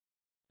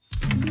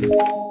Bill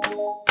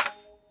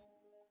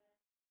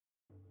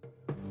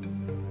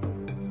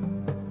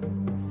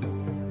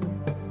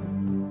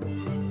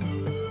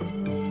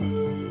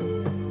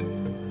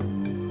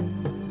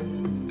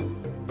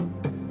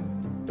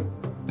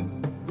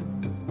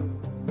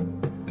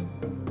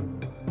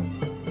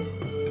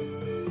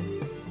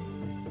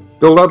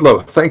Ludlow,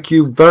 thank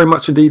you very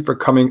much indeed for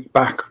coming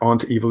back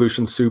onto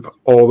Evolution Soup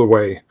all the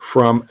way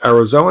from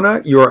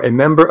Arizona. You are a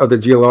member of the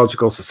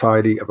Geological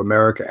Society of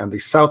America and the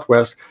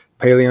Southwest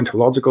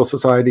Paleontological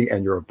Society,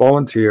 and you're a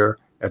volunteer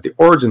at the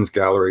Origins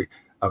Gallery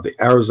of the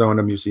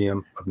Arizona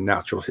Museum of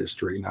Natural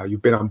History. Now,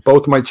 you've been on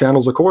both of my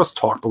channels, of course,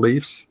 Talk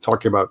Beliefs,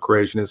 talking about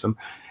creationism,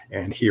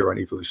 and here on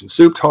Evolution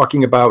Soup,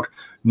 talking about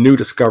new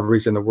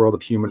discoveries in the world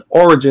of human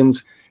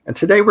origins. And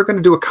today we're going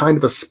to do a kind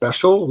of a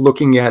special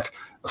looking at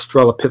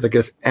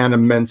Australopithecus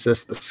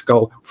anamensis, the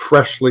skull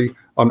freshly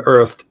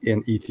unearthed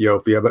in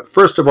Ethiopia. But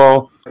first of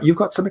all, you've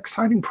got some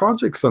exciting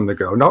projects on the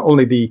go. Not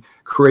only the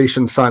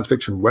Creation Science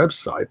Fiction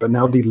website, but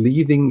now the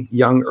Leaving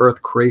Young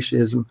Earth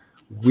Creationism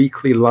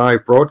weekly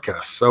live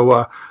broadcast.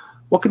 So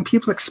what can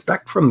people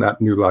expect from that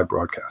new live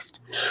broadcast?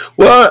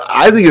 Well,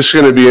 I think it's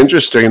going to be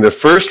interesting. The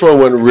first one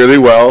went really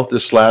well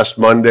this last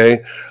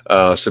Monday,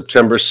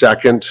 September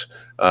 2nd.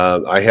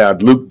 I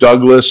had Luke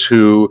Douglas,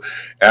 who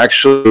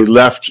actually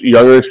left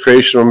Young Earth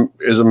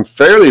Creationism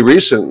fairly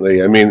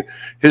recently. I mean,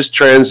 his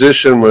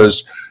transition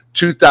was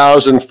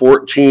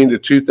 2014 to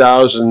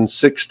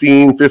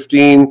 2016,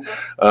 15.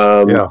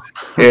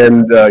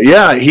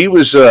 He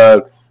was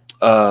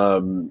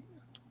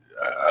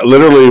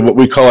literally what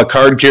we call a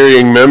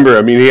card-carrying member.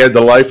 I mean, he had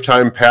the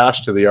lifetime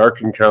pass to the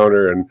Ark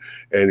Encounter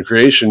and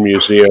Creation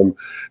Museum,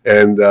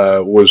 and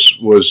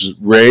was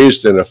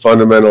raised in a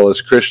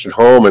fundamentalist Christian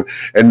home,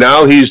 and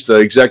now he's the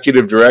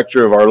executive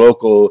director of our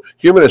local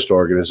humanist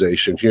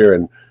organization here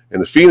in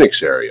the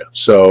Phoenix area.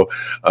 So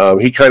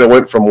he kind of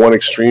went from one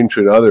extreme to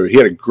another. He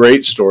had a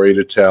great story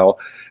to tell,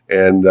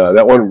 and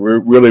that went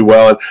really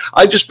well. And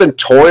I've just been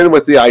toying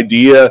with the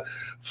idea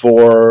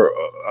for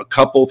a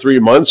couple, 3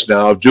 months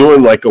now of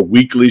doing like a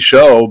weekly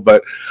show,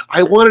 but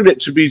I wanted it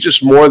to be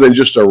just more than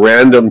just a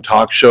random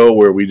talk show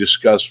where we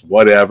discuss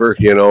whatever,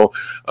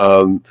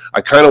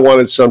 I kind of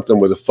wanted something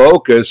with a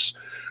focus,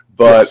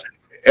 but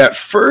at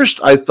first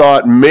I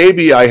thought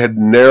maybe I had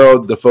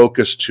narrowed the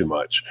focus too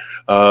much.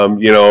 Am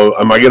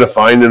I going to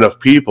find enough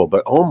people?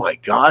 But oh my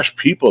gosh,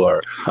 people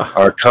are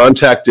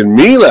contacting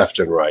me left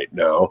and right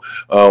now.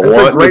 That's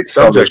a great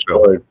subject,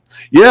 Bill.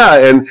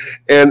 Yeah,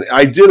 and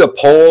I did a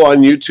poll on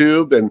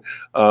YouTube, and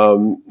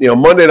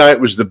Monday night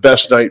was the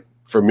best night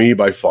for me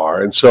by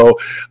far. And so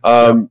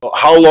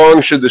how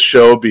long should the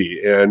show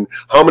be, and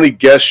how many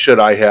guests should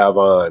I have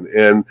on,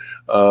 and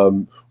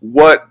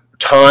what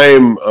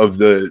time of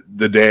the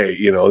day,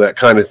 that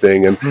kind of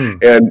thing.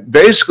 And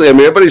basically, I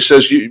mean, everybody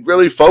says you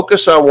really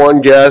focus on one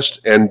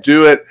guest and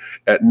do it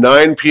at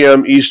 9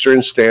 p.m.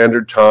 Eastern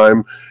Standard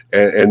Time,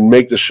 and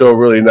make the show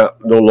really no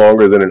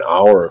longer than an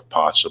hour if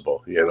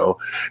possible,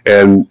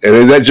 and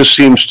that just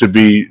seems to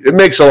be, it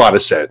makes a lot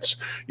of sense,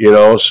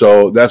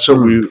 so that's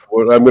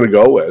what I'm going to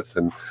go with.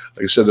 And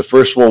like I said, the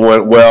first one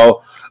went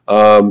well.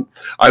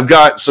 I've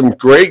got some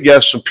great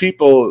guests, some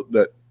people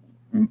that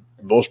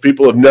most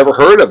people have never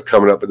heard of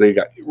coming up, but they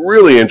got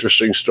really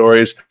interesting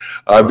stories.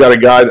 I've got a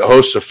guy that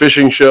hosts a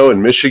fishing show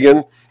in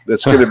Michigan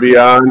that's going to be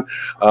on.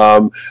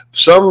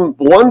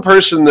 One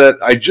person that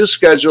I just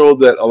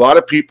scheduled that a lot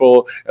of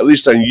people, at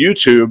least on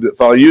YouTube, that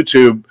follow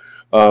YouTube,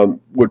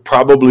 would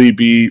probably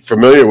be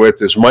familiar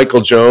with is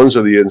Michael Jones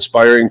of the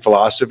Inspiring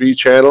Philosophy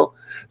channel.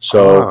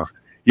 So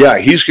yeah,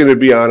 he's going to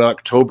be on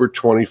October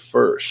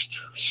 21st.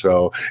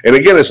 So, and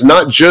again, it's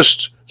not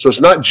just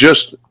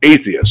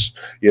atheists.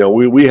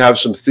 We have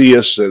some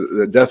theists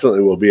that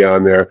definitely will be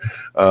on there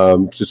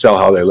to tell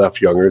how they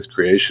left Young Earth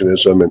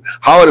Creationism and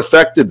how it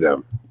affected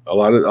them. A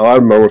lot of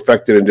them are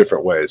affected in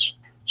different ways.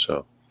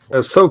 So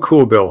that's so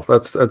cool, Bill.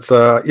 That's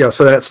So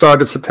that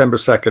started September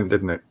 2nd,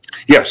 didn't it?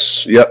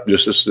 Yes. Yep.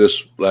 Just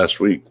this last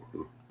week.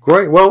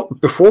 Great. Well,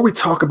 before we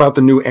talk about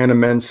the new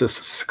anamensis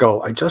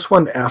skull, I just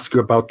wanted to ask you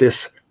about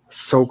this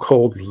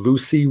so-called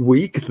Lucy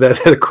Week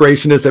that the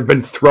creationists have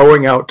been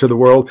throwing out to the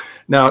world.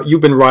 Now,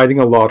 you've been writing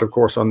a lot, of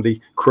course, on the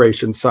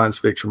Creation Science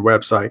Fiction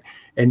website,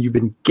 and you've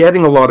been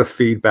getting a lot of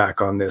feedback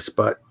on this,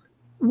 but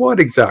what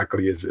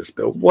exactly is this,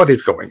 Bill? What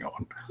is going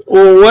on?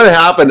 Well, what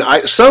happened,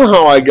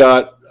 I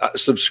got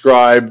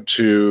subscribed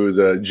to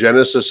the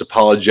Genesis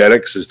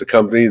Apologetics is the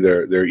company,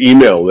 their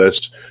email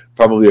list,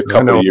 probably a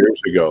couple of years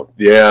ago.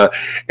 Yeah.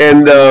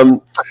 And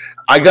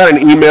I got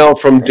an email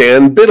from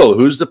Dan Biddle,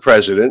 who's the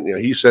president.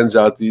 He sends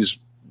out these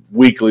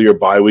weekly or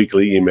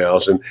bi-weekly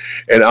emails,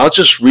 and I'll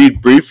just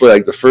read briefly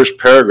like the first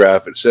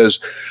paragraph. It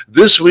says,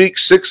 this week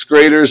 6th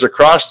graders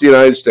across the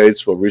United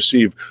States will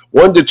receive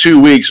 1 to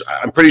 2 weeks,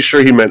 I'm pretty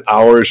sure he meant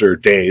hours or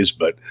days,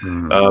 but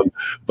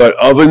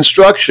of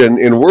instruction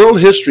in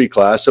world history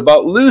class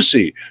about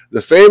Lucy,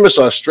 the famous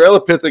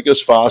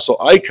Australopithecus fossil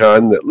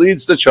icon that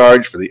leads the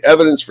charge for the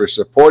evidence for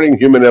supporting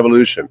human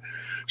evolution.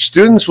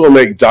 Students will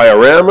make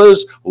dioramas,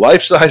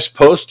 life-size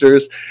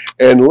posters,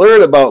 and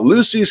learn about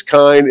Lucy's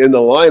kind in the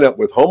lineup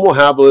with Homo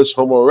habilis,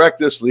 Homo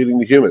erectus leading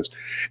to humans.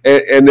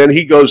 And then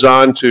he goes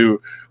on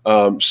to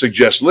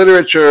suggest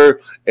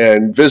literature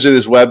and visit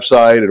his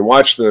website and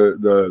watch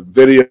the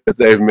video that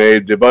they've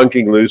made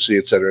debunking Lucy,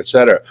 et cetera, et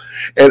cetera.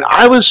 And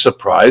I was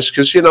surprised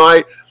because,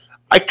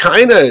 I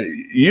kind of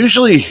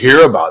usually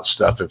hear about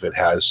stuff if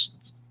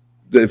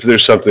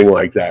there's something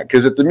like that,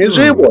 because at the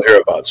museum we'll hear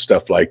about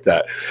stuff like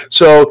that.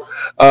 So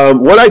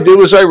what I did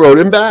was I wrote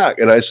him back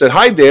and I said,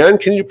 "Hi, Dan,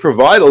 can you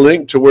provide a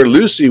link to where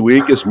Lucy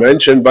Week is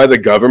mentioned by the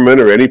government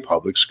or any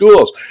public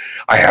schools?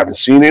 I haven't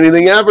seen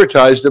anything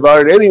advertised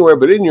about it anywhere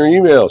but in your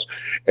emails."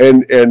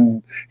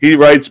 And he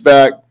writes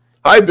back,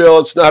 "Hi, Bill,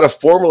 it's not a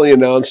formally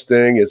announced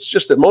thing. It's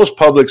just that most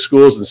public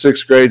schools in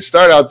 6th grade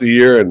start out the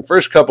year and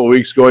first couple of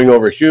weeks going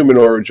over human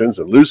origins,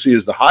 and Lucy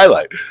is the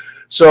highlight."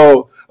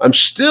 So I'm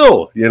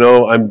still,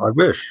 I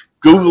wish.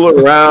 Google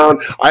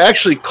around. I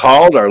actually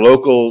called our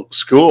local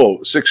school,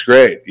 6th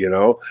grade,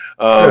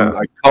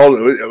 I called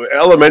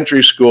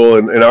elementary school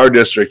in our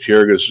district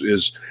here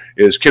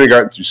is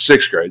kindergarten through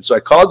 6th grade. So I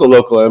called the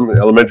local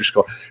elementary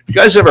school. Have you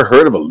guys ever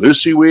heard of a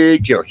Lucy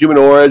Week, human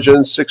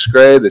origins, 6th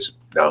grade? They said,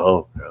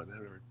 no,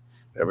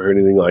 never heard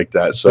anything like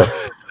that.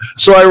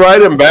 So I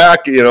write him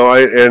back, and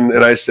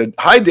I said,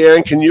 "Hi,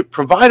 Dan, can you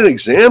provide an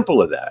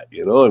example of that?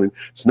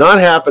 It's not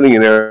happening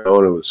in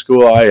Arizona with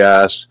school I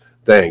asked.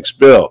 Thanks,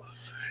 Bill."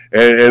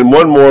 And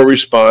one more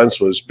response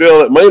was,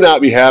 "Bill, it may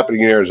not be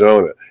happening in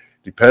Arizona.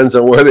 Depends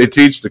on where they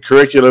teach the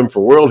curriculum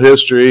for world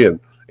history and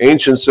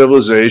ancient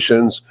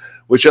civilizations,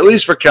 which at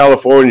least for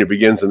California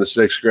begins in the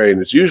 6th grade,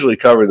 and it's usually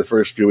covered in the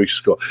first few weeks of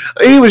school."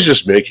 He was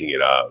just making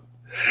it up.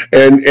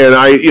 And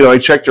I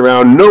checked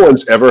around. No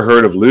one's ever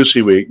heard of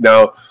Lucy Week.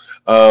 Now,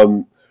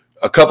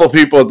 a couple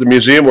people at the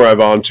museum where I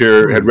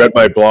volunteer had read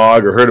my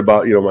blog or heard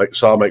about,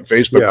 saw my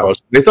Facebook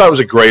post. They thought it was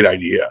a great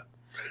idea.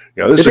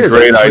 This is a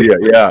great idea.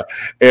 Yeah.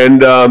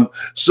 And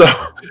so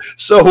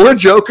we're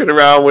joking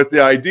around with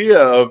the idea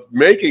of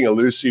making a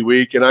Lucy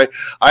Week. And I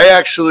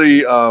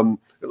actually,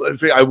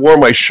 I wore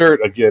my shirt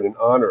again in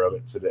honor of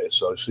it today.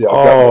 So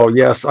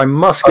yes, I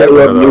must get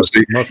one of those.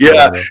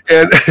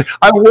 And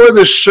I wore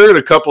this shirt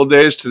a couple of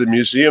days to the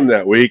museum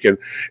that week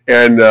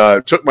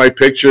and took my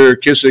picture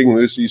kissing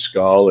Lucy's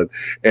skull.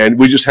 And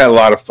we just had a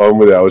lot of fun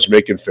with it. I was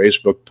making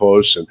Facebook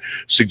posts and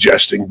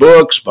suggesting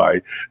books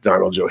by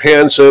Donald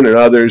Johanson and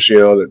others,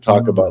 that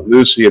talk about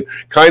Lucy, and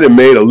kind of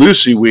made a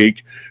Lucy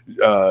Week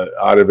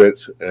out of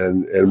it.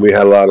 And we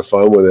had a lot of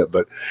fun with it.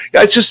 But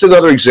yeah, it's just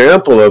another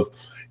example of,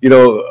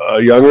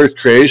 a young earth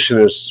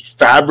creationist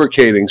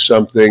fabricating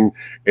something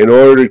in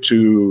order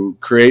to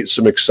create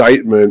some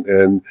excitement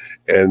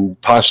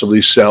and possibly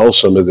sell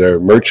some of their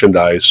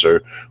merchandise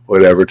or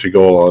whatever to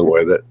go along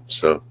with it.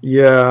 So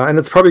yeah, and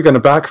it's probably going to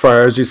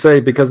backfire, as you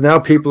say, because now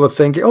people are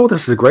thinking, "Oh,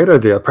 this is a great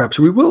idea. Perhaps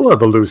we will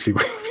have a Lucy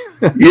Week."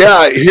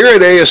 Yeah, here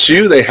at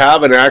ASU, they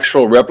have an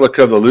actual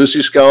replica of the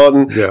Lucy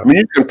skeleton. Yeah.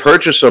 You can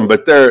purchase them,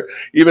 but they're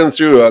even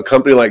through a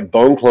company like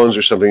Bone Clones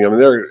or something.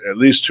 they're at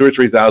least $2,000 or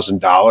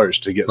 $3,000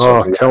 to get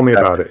something. Oh, tell me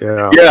about it.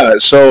 Yeah. Yeah.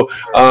 So,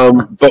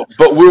 but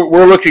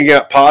we're looking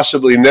at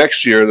possibly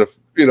next year, the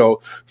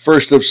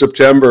 1st of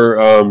September,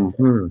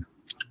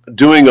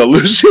 doing a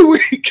Lucy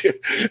Week,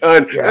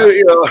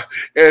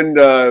 and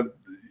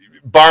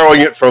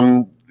borrowing it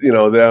from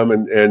them,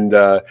 and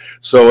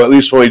so at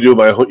least when we do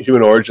my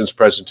human origins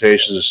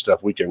presentations and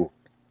stuff, we can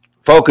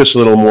focus a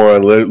little more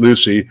on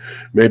Lucy,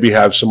 maybe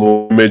have some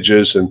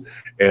images and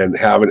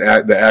have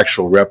the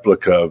actual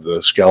replica of the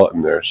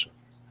skeleton there. So,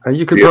 and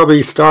you could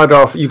probably start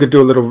off, you could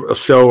do a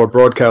show or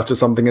broadcast or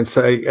something and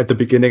say at the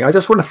beginning, "I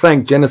just want to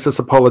thank Genesis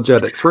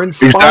Apologetics for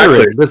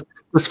inspiring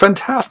this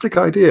fantastic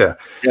idea."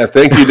 Yeah,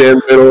 thank you, Dan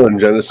Biddle and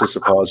Genesis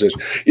Apologetics.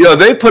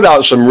 They put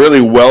out some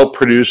really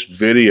well-produced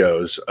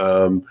videos,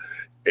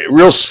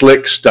 real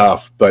slick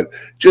stuff, but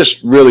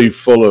just really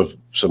full of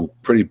some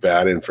pretty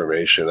bad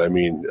information.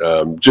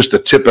 Just the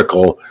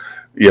typical,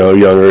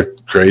 young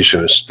earth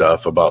creationist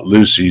stuff about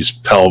Lucy's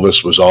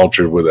pelvis was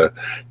altered with a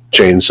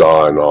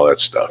chainsaw and all that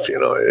stuff.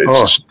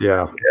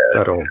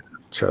 That old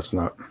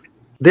chestnut.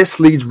 This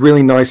leads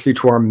really nicely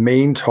to our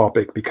main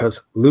topic,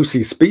 because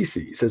Lucy's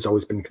species has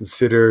always been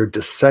considered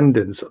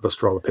descendants of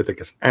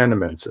Australopithecus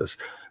annamensis,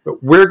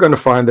 but we're going to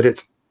find that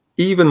it's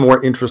even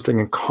more interesting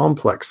and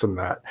complex than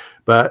that.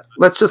 But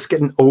let's just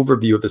get an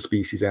overview of the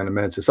species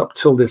annamensis up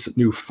till this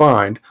new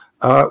find.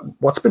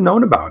 What's been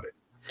known about it?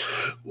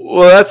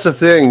 Well, that's the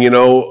thing,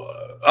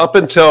 up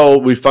until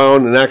we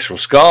found an actual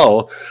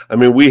skull,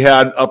 we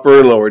had upper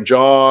and lower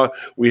jaw,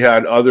 we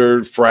had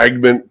other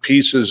fragment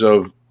pieces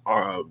of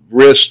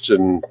wrists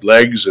and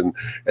legs and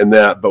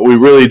that, but we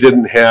really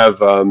didn't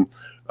have, and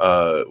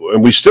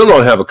we still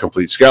don't have a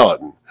complete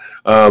skeleton,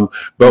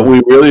 but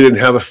we really didn't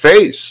have a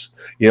face.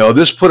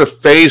 This put a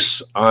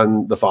face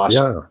on the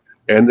fossil.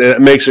 And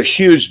it makes a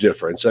huge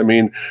difference. I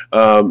mean,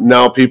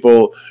 now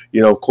people,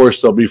 of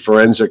course, there'll be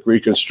forensic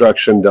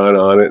reconstruction done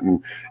on it,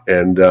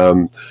 and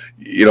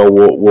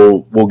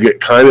we'll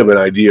get kind of an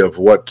idea of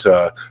what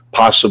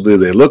possibly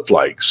they looked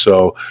like.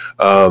 So,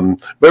 but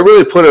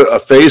really put a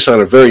face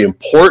on a very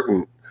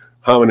important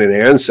hominin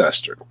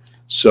ancestor.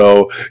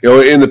 So,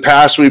 in the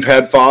past, we've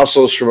had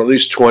fossils from at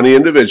least 20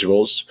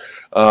 individuals,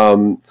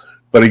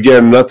 but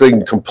again,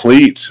 nothing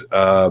complete.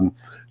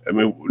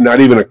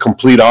 Not even a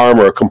complete arm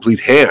or a complete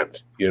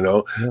hand,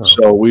 Yeah.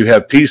 So we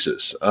have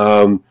pieces.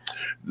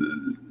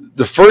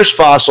 The first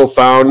fossil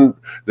found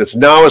that's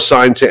now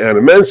assigned to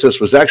Anamensis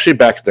was actually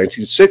back in the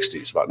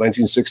 1960s, about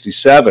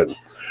 1967.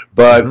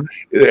 But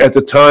at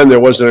the time, there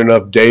wasn't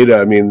enough data.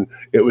 I mean,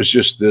 it was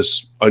just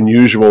this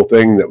unusual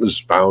thing that was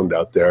found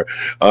out there.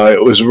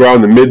 It was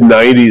around the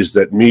mid-'90s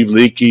that Meave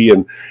Leakey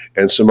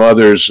and some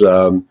others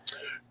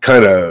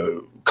kind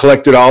of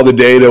collected all the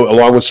data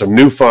along with some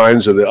new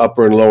finds of the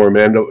upper and lower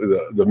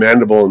the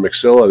mandible and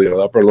maxilla, the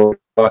upper and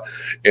lower,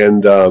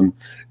 and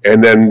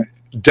then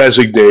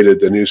designated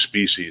the new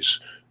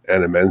species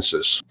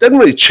Anamensis. Doesn't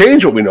really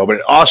change what we know, but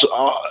it also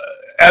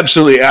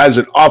absolutely adds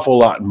an awful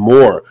lot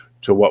more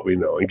to what we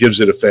know and gives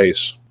it a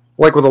face.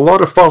 Like with a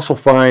lot of fossil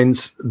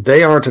finds,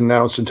 they aren't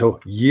announced until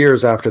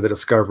years after the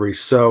discovery,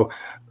 so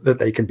that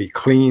they can be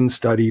cleaned,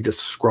 studied,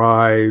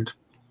 described,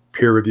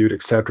 peer-reviewed,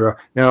 etc.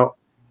 Now,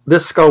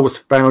 this skull was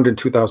found in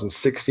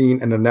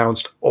 2016 and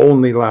announced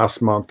only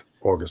last month,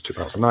 August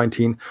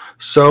 2019.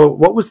 So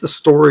what was the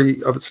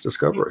story of its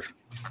discovery?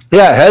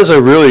 Yeah, it has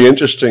a really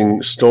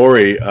interesting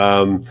story.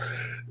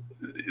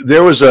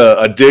 There was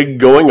a dig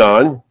going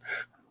on,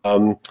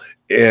 and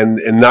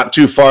not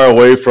too far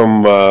away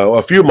from,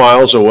 a few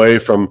miles away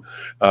from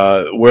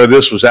where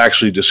this was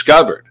actually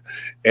discovered.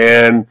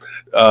 And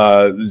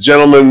the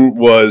gentleman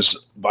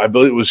was, I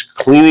believe, was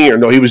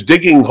cleaning, he was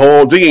digging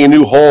a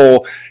new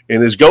hole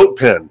in his goat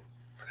pen,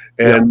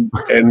 and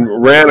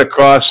ran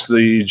across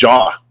the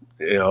jaw,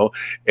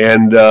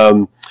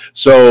 and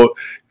so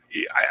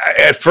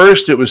at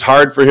first it was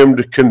hard for him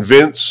to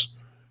convince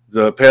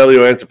the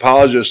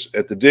paleoanthropologist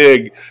at the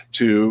dig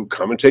to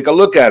come and take a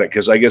look at it,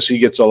 because I guess he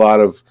gets a lot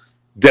of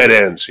dead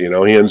ends. He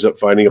ends up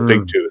finding a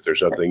pig tooth or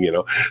something.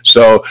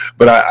 So,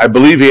 but I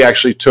believe he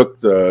actually took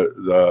the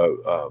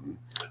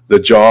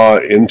jaw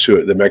into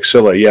it, the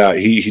maxilla. Yeah,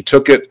 he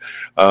took it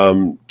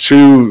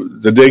to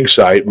the dig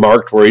site,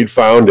 marked where he'd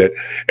found it,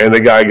 and the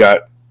guy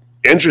got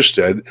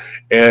interested.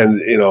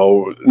 And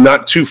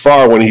not too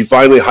far, when he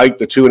finally hiked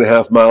the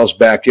 2.5 miles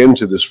back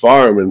into this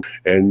farm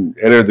and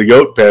entered the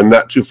goat pen,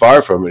 not too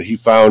far from it, he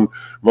found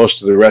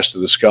most of the rest of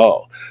the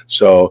skull.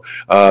 So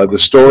the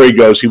story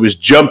goes he was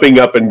jumping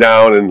up and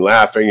down and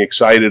laughing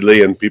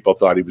excitedly, and people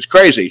thought he was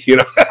crazy,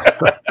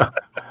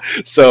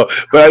 So,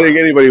 but I think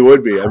anybody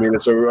would be. I mean,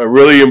 it's a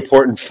really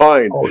important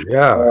find. Oh,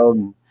 yeah.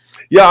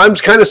 Yeah, I'm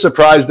kind of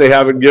surprised they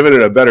haven't given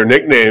it a better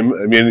nickname.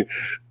 I mean,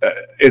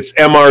 it's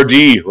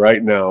MRD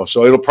right now,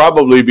 so it'll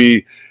probably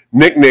be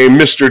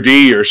nicknamed Mr.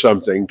 D or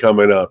something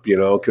coming up,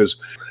 because,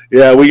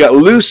 yeah, we got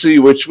Lucy,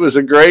 which was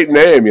a great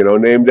name,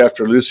 named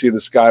after Lucy in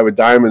the Sky with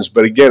Diamonds.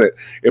 But again,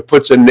 it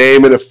puts a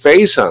name and a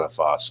face on a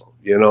fossil,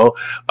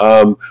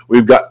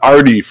 We've got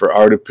Artie for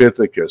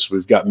Ardipithecus.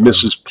 We've got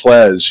Mrs.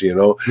 Ples,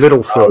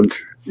 Littlefoot.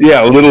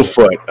 Yeah,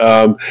 Littlefoot.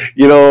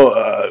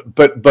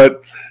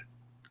 But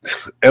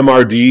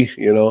MRD,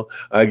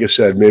 like I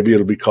said, maybe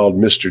it'll be called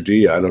Mr.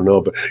 D. I don't know,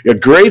 but a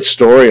great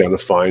story on the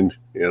find,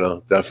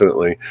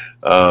 definitely.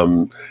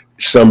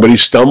 Somebody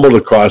stumbled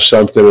across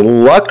something,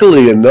 and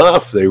luckily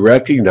enough, they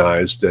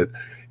recognized that,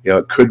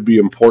 it could be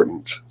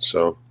important.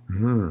 So,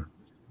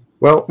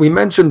 Well, we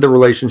mentioned the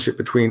relationship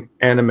between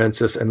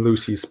Anamensis and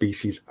Lucy's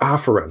species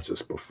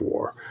Afarensis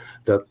before,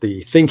 that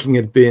the thinking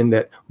had been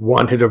that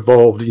one had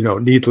evolved,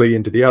 neatly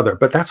into the other,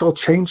 but that's all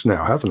changed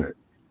now, hasn't it?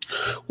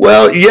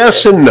 Well,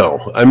 yes and no.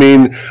 I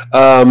mean,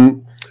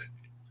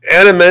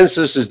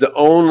 Anamensis is the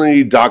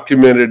only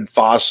documented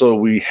fossil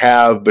we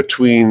have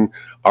between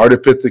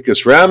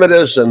Ardipithecus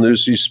ramidus and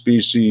Lucy's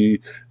species,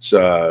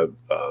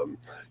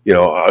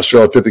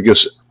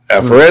 Australopithecus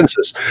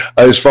afarensis,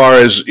 as far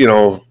as,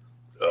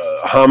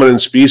 hominin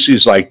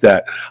species like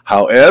that.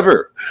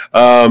 However,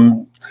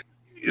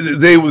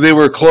 they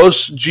were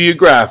close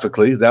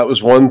geographically. That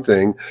was one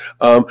thing.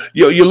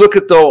 You look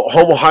at the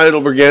Homo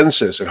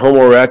heidelbergensis and Homo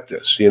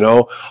erectus.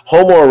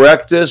 Homo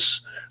erectus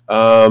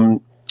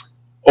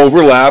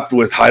overlapped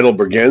with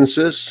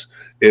heidelbergensis.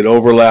 It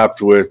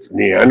overlapped with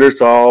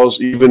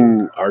Neanderthals,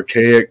 even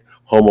archaic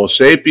Homo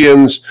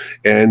sapiens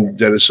and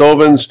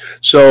Denisovans.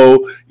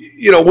 So,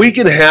 we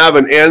can have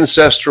an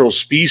ancestral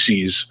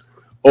species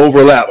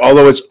overlap,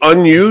 although it's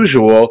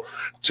unusual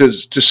to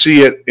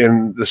see it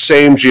in the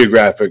same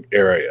geographic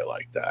area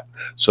like that.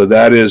 So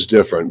that is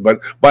different. But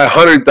by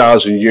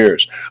 100,000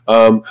 years,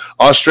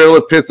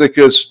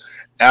 Australopithecus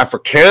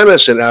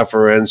africanus and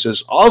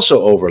afarensis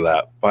also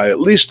overlap by at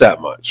least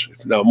that much,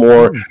 if not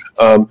more.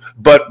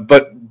 But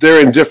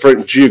they're in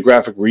different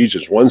geographic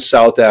regions. One's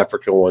South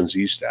Africa, one's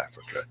East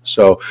Africa.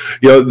 So,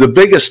 the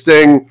biggest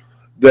thing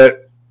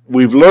that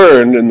we've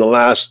learned in the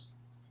last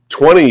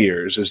 20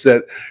 years is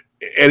that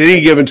at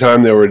any given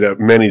time, there were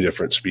many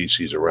different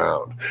species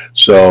around.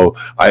 So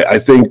I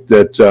think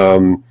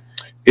that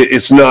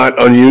it's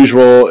not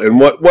unusual. And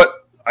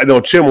what I know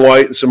Tim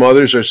White and some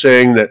others are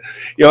saying that,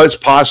 it's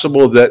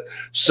possible that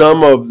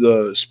some of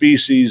the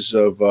species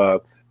of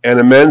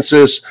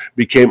Anamensis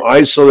became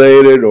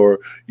isolated or,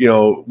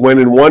 went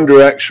in one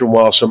direction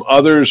while some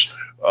others,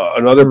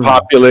 another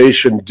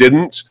population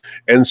didn't.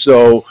 And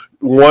so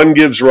one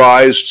gives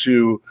rise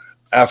to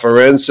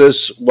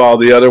Afarensis, while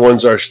the other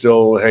ones are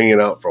still hanging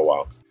out for a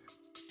while.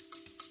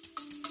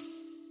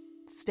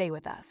 Stay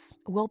with us.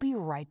 We'll be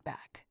right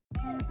back.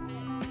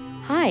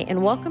 Hi,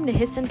 and welcome to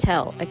Hiss and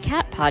Tell, a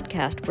cat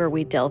podcast where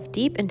we delve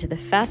deep into the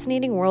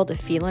fascinating world of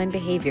feline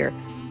behavior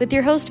with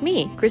your host,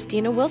 me,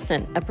 Christina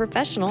Wilson, a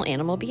professional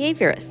animal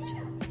behaviorist.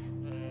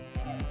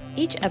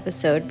 Each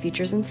episode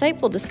features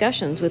insightful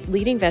discussions with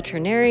leading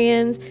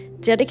veterinarians,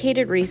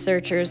 dedicated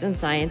researchers and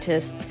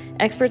scientists,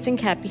 experts in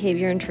cat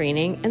behavior and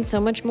training, and so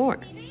much more.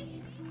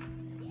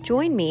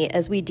 Join me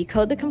as we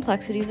decode the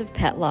complexities of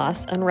pet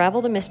loss,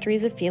 unravel the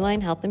mysteries of feline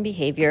health and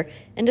behavior,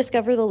 and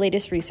discover the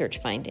latest research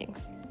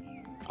findings.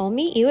 I'll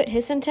meet you at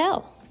Hiss and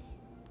Tell.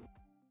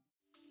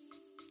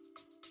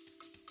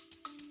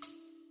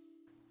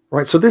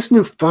 Right, so this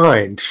new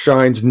find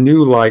shines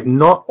new light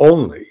not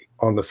only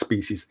on the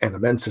species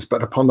Anamensis,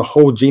 but upon the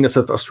whole genus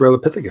of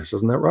Australopithecus,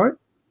 isn't that right?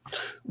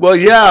 Well,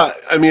 yeah.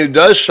 I mean, it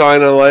does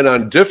shine a light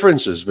on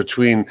differences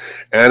between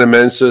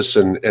Anamensis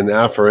and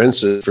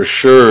Afarensis, for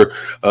sure.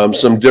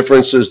 Some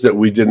differences that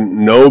we didn't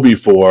know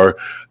before.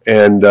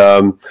 And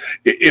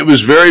it was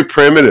very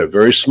primitive,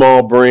 very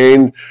small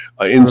brain,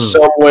 in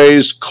some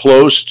ways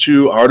close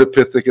to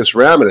Ardipithecus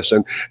ramidus.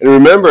 And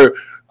remember,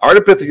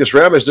 Ardipithecus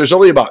ramidus, there's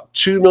only about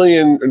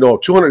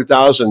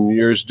 200,000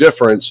 years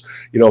difference,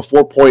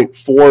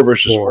 4.4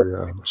 versus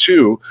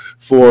 4.2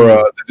 for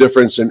the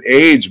difference in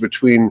age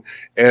between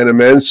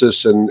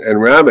Anamensis and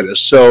ramidus.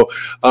 So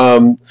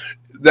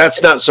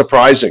that's not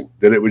surprising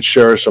that it would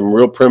share some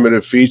real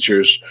primitive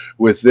features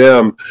with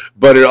them,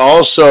 but it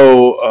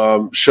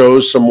also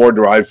shows some more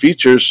derived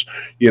features,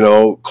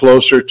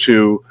 closer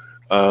to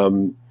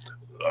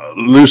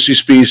Lucy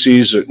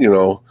species,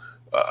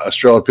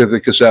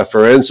 Australopithecus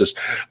afarensis.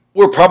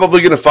 We're probably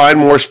going to find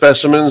more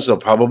specimens. They'll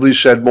probably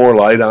shed more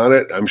light on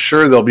it. I'm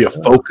sure there'll be a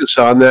focus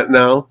on that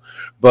now.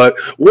 But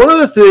one of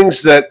the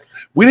things that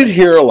we didn't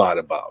hear a lot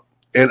about,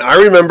 and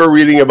I remember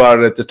reading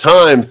about it at the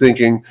time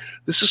thinking,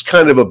 this is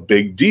kind of a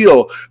big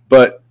deal,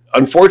 but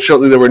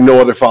unfortunately there were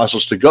no other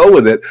fossils to go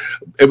with it.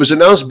 It was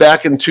announced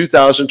back in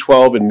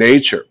 2012 in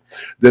Nature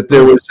that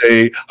there was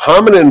a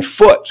hominin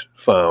foot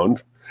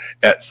found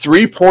at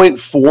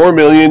 3.4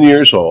 million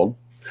years old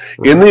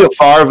in the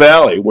Afar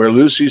Valley, where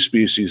Lucy's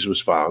species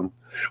was found,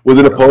 with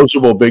an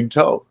opposable big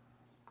toe.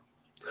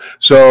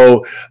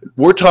 So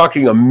we're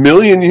talking a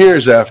million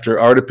years after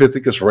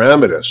Ardipithecus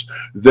ramidus,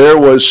 there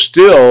was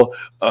still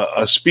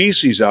a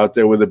species out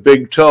there with a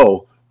big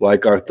toe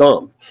like our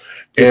thumb.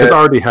 Because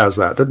Artie has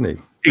that, doesn't he?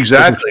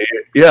 Exactly.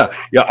 Yeah.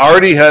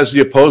 Artie has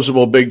the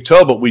opposable big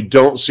toe, but we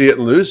don't see it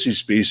in Lucy's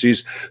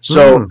species.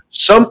 So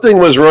something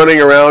was running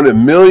around a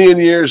million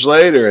years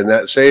later in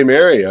that same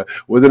area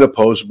with an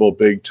opposable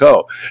big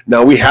toe.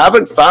 Now, we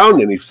haven't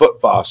found any foot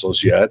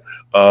fossils yet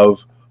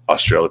of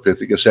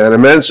Australopithecus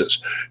anamensis.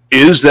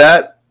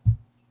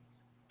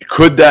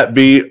 Could that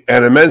be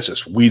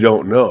Anamensis? We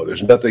don't know.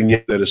 There's nothing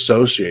yet that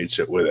associates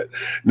it with it.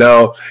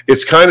 Now,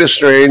 it's kind of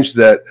strange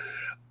that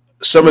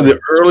some of the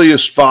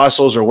earliest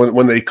fossils, or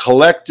when they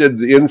collected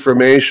the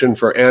information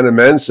for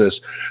Anamensis,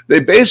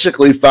 they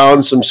basically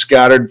found some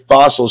scattered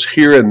fossils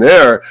here and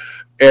there,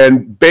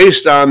 and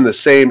based on the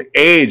same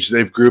age,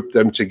 they've grouped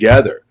them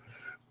together.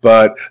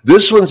 But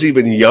this one's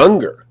even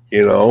younger,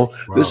 Wow.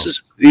 This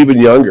is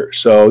even younger.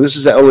 So this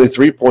is only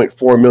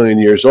 3.4 million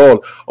years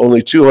old,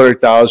 only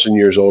 200,000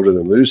 years older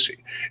than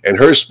Lucy. And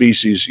her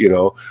species,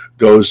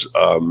 goes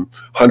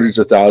hundreds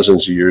of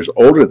thousands of years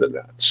older than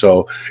that.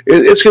 So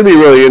it's going to be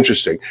really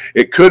interesting.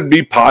 It could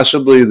be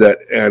possibly that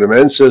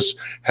Anamensis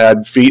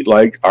had feet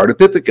like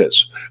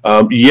Ardipithecus,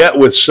 yet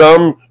with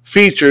some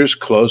features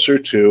closer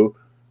to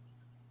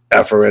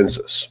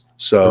Afarensis.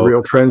 So a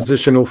real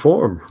transitional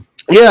form.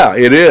 Yeah,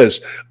 it is.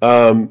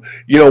 One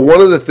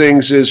of the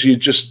things is you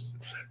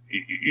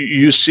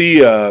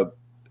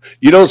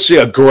don't see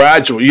a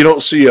gradual, you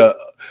don't see a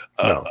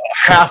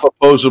half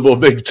opposable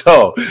big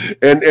toe,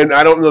 and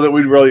I don't know that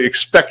we'd really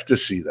expect to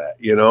see that,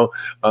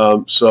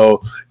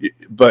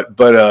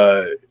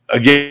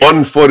 again,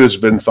 1 foot has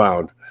been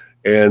found,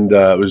 and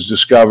it was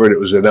discovered. It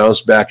was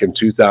announced back in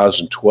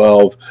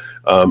 2012,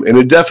 and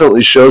it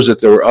definitely shows that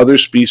there were other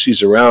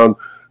species around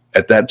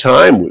at that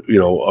time,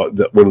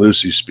 when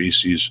Lucy's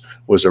species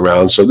was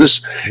around. So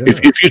this,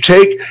 if you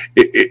take,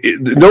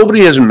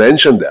 nobody has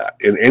mentioned that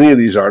in any of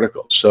these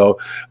articles. So,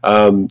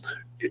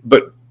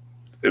 but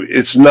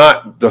it's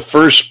not the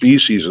first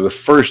species or the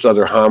first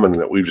other hominin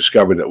that we've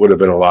discovered that would have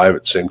been alive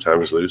at the same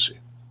time as Lucy.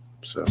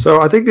 So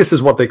I think this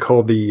is what they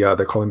call they're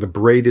calling the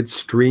braided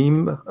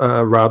stream,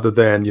 rather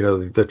than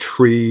the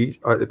tree.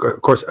 Of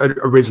course,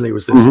 originally it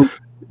was this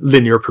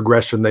linear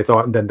progression, they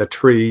thought, and then the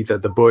tree, the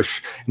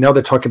bush. Now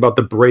they're talking about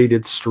the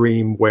braided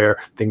stream where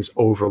things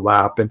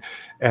overlap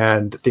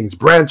and things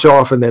branch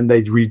off and then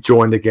they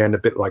rejoin again, a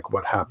bit like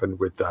what happened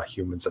with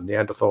humans and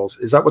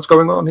Neanderthals. Is that what's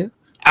going on here?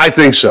 I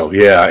think so,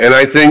 yeah. And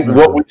I think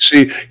what we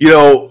see,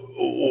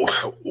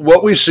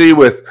 what we see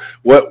with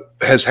what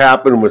has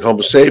happened with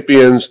Homo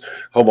sapiens,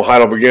 Homo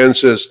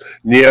heidelbergensis,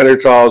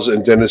 Neanderthals,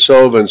 and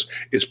Denisovans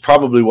is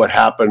probably what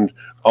happened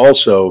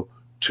also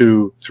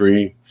 2,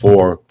 3,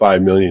 4,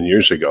 5 million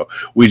years ago.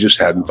 We just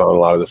hadn't found a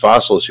lot of the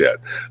fossils yet.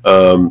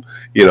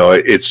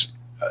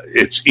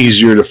 It's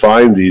easier to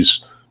find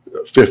these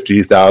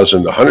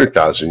 50,000 to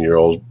 100,000 year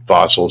old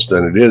fossils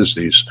than it is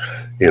these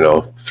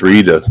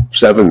 3 to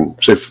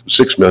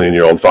 6 million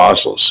year old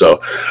fossils.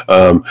 So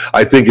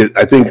I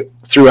think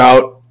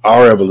throughout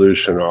our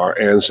evolution, or our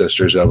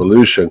ancestors'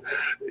 evolution,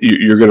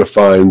 you're going to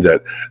find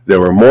that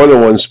there were more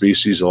than one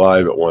species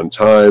alive at one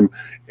time.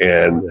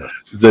 And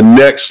the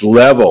next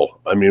level,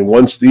 I mean,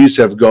 once these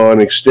have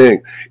gone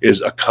extinct,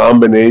 is a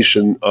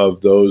combination of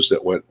those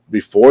that went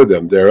before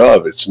them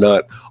thereof. It's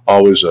not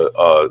always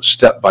a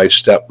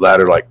step-by-step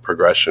ladder-like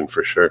progression,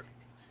 for sure.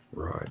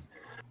 Right.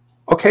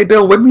 Okay,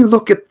 Bill, when we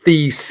look at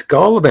the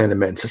skull of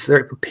Animensis, there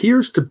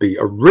appears to be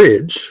a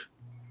ridge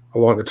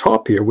along the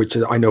top here, which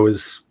I know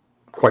is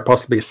quite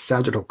possibly a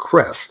sagittal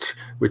crest,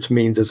 which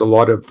means there's a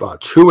lot of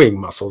chewing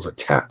muscles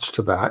attached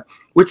to that,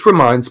 which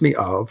reminds me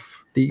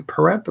of the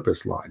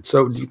Paranthropus line.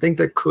 So do you think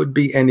there could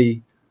be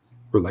any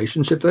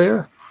relationship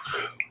there?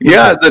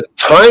 Yeah, the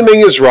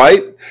timing is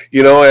right.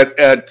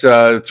 At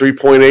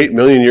 3.8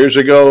 million years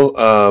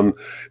ago,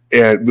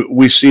 and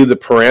we see the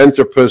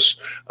Paranthropus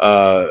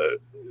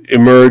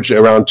emerge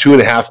around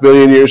 2.5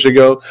 million years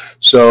ago.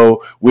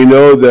 So we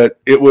know that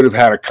it would have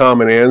had a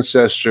common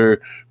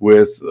ancestor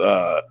with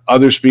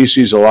other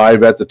species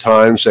alive at the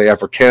time, say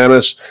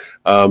Africanus,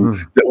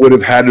 that would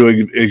have had to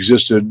have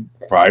existed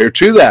prior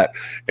to that.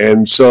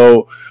 And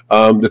so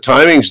the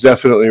timing's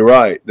definitely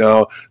right.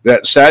 Now,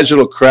 that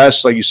sagittal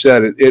crest, like you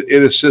said,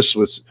 it assists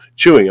with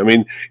chewing. I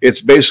mean, it's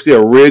basically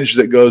a ridge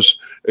that goes,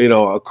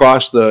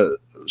 across the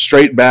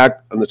straight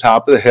back on the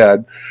top of the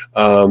head,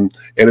 and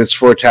it's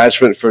for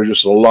attachment for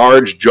just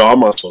large jaw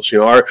muscles.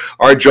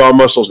 Our jaw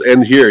muscles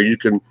end here. You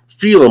can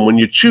feel them when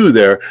you chew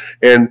there,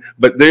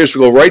 but they just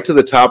go right to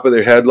the top of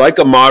their head, like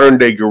a modern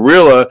day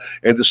gorilla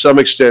and to some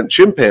extent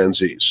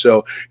chimpanzees.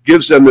 So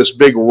gives them this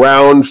big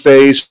round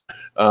face,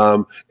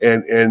 and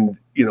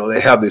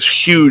they have this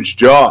huge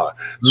jaw.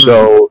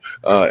 So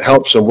it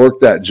helps them work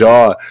that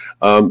jaw.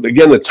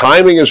 Again, the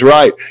timing is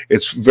right.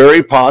 It's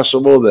very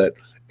possible that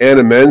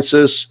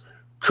Animensis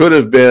could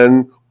have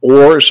been,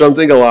 or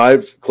something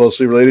alive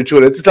closely related to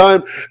it at the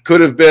time,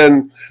 could have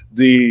been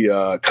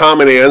the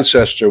common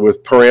ancestor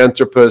with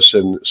Paranthropus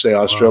and, say,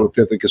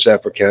 Australopithecus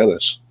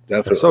africanus.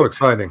 Definitely. That's so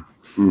exciting.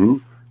 Mm-hmm.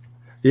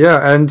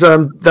 Yeah, and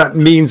that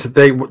means that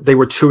they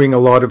were chewing a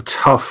lot of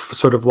tough,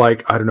 sort of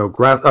like, I don't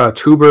know,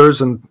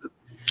 tubers and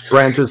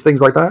branches,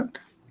 things like that?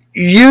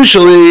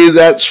 Usually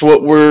that's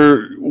what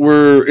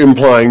we're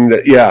implying,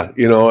 that,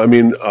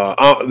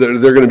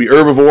 they're going to be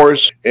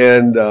herbivores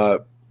and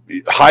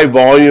high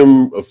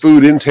volume of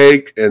food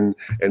intake and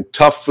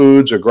tough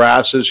foods or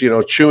grasses,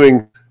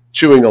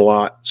 chewing a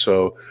lot.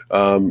 So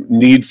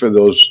need for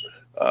those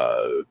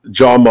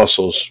jaw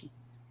muscles,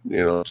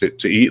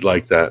 to eat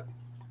like that.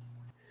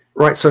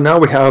 Right. So now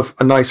we have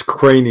a nice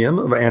cranium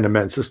of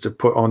Animensis to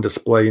put on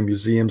display in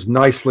museums,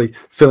 nicely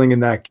filling in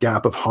that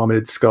gap of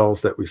hominid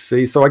skulls that we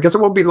see. So I guess it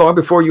won't be long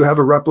before you have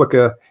a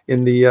replica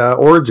in the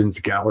Origins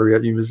Gallery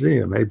at your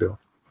museum. Hey, Bill.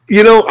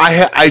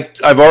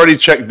 I've already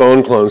checked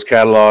Bone Clones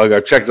catalog.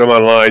 I've checked them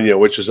online,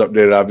 which is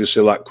updated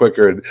obviously a lot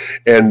quicker,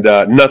 and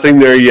nothing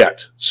there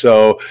yet.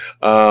 So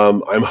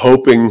I'm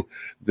hoping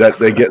that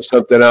they get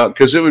something out,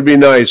 because it would be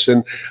nice.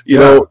 And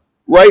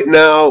right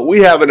now we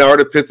have an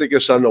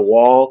Ardipithecus on the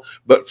wall,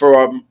 but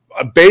for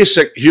a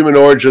basic human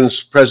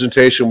origins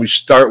presentation, we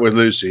start with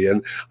Lucy.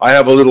 And I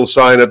have a little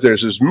sign up there that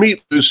says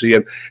 "Meet Lucy,"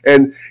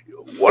 and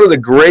one of the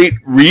great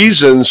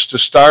reasons to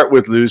start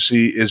with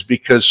Lucy is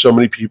because so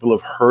many people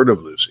have heard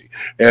of Lucy.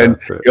 And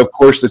of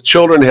course the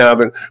children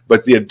haven't,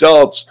 but the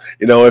adults,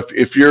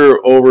 if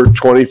you're over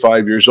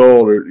 25 years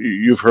old, or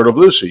you've heard of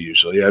Lucy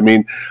usually. I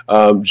mean,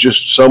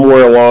 just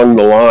somewhere along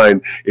the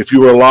line, if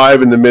you were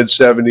alive in the mid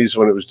 70s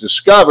when it was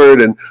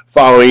discovered and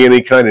following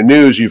any kind of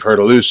news, you've heard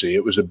of Lucy.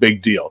 It was a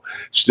big deal,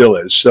 still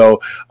is. So,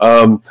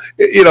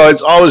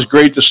 it's always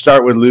great to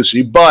start with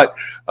Lucy, but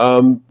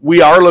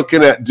we are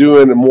looking at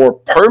doing a more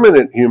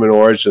permanent human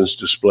origins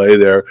display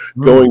there,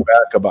 going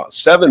back about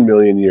 7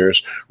 million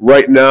years.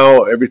 Right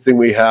now, everything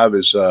we have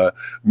is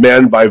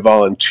manned by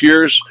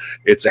volunteers.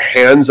 It's a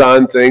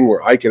hands-on thing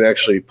where I can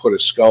actually put a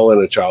skull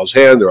in a child's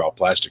hand. They're all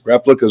plastic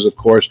replicas, of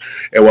course,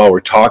 and while we're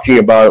talking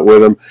about it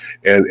with them,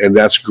 and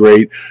that's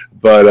great.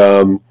 But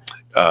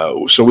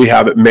so we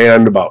have it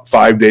manned about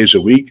 5 days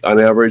a week on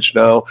average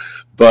now.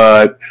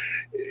 But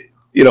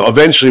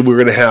eventually we're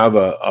going to have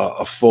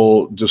a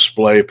full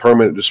display,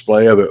 permanent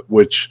display of it,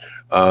 which,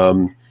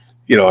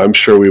 I'm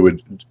sure we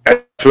would,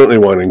 definitely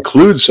want to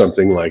include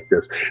something like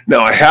this.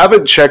 Now, I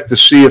haven't checked to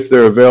see if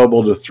they're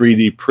available to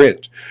 3D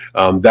print.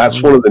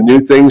 That's one of the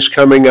new things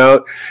coming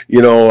out,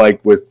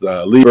 like with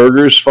Lee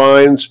Berger's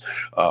finds,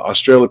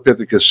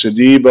 Australopithecus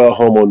sediba,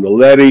 Homo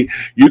naledi.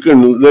 You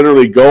can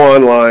literally go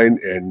online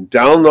and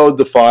download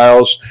the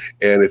files,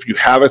 and if you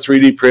have a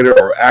 3D printer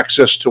or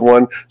access to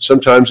one,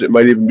 sometimes it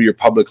might even be your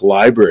public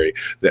library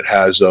that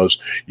has those.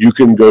 You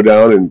can go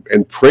down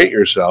and print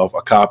yourself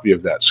a copy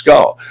of that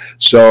skull.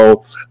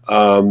 So,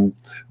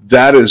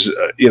 that is,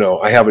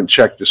 I haven't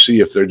checked to see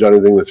if they're done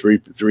anything with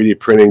 3D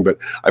printing, but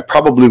I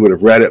probably would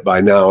have read it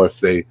by now if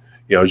they,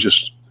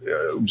 just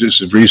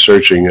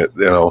researching it,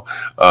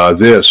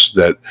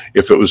 that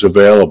if it was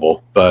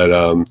available.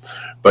 But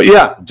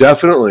yeah,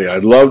 definitely,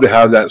 I'd love to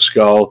have that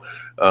skull.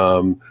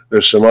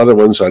 There's some other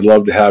ones I'd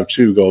love to have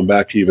too, going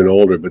back even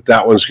older, but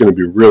that one's going to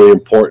be really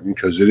important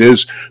because it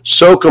is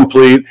so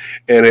complete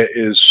and it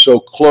is so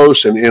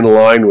close and in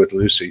line with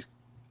Lucy.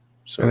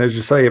 So. And as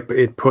you say,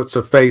 it puts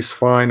a face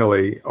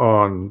finally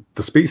on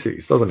the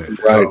species, doesn't it? Right.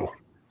 So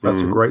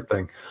that's a great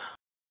thing.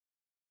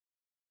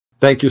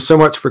 Thank you so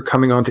much for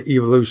coming on to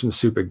Evolution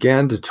Soup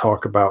again to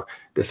talk about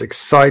this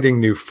exciting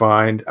new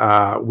find.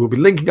 We'll be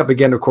linking up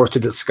again, of course, to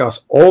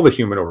discuss all the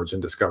human origin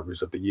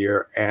discoveries of the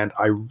year, and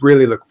I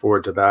really look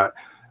forward to that.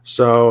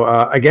 So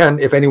again,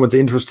 if anyone's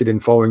interested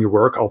in following your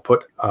work, I'll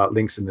put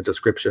links in the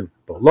description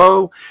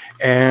below.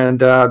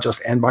 And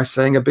just end by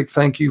saying a big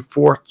thank you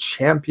for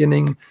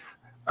championing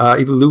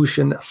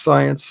evolution,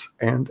 science,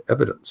 and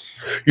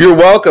evidence. You're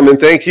welcome, and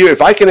thank you. If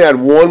I can add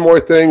one more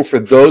thing for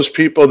those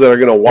people that are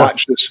going to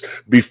watch this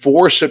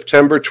before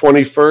September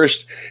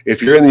 21st,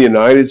 if you're in the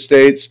United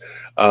States,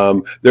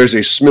 there's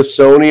a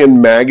Smithsonian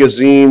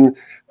Magazine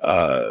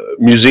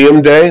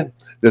Museum Day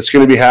that's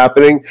going to be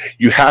happening.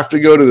 You have to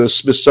go to the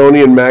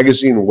Smithsonian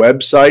Magazine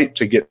website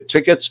to get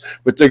tickets,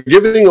 but they're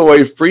giving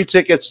away free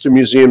tickets to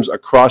museums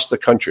across the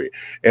country.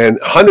 And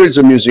hundreds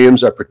of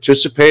museums are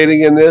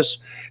participating in this.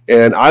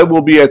 And I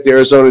will be at the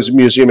Arizona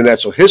Museum of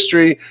Natural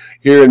History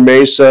here in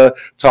Mesa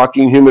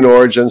talking human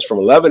origins from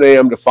 11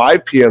 a.m. to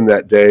 5 p.m.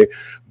 that day.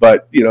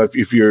 But,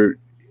 if you're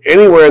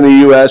anywhere in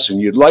the U.S.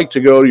 and you'd like to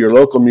go to your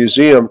local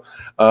museum,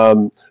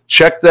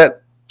 check that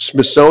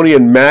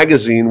Smithsonian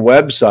Magazine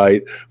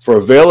website for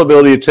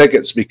availability of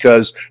tickets,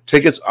 because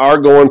tickets are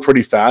going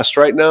pretty fast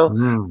right now.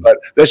 But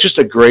that's just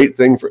a great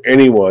thing for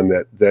anyone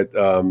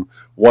that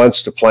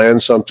wants to plan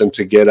something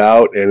to get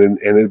out, and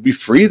it'd be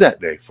free that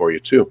day for you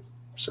too.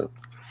 So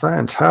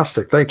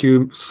fantastic. Thank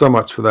you so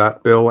much for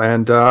that, Bill,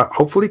 and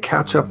hopefully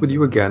catch up with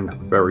you again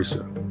very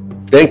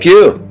soon. Thank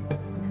you.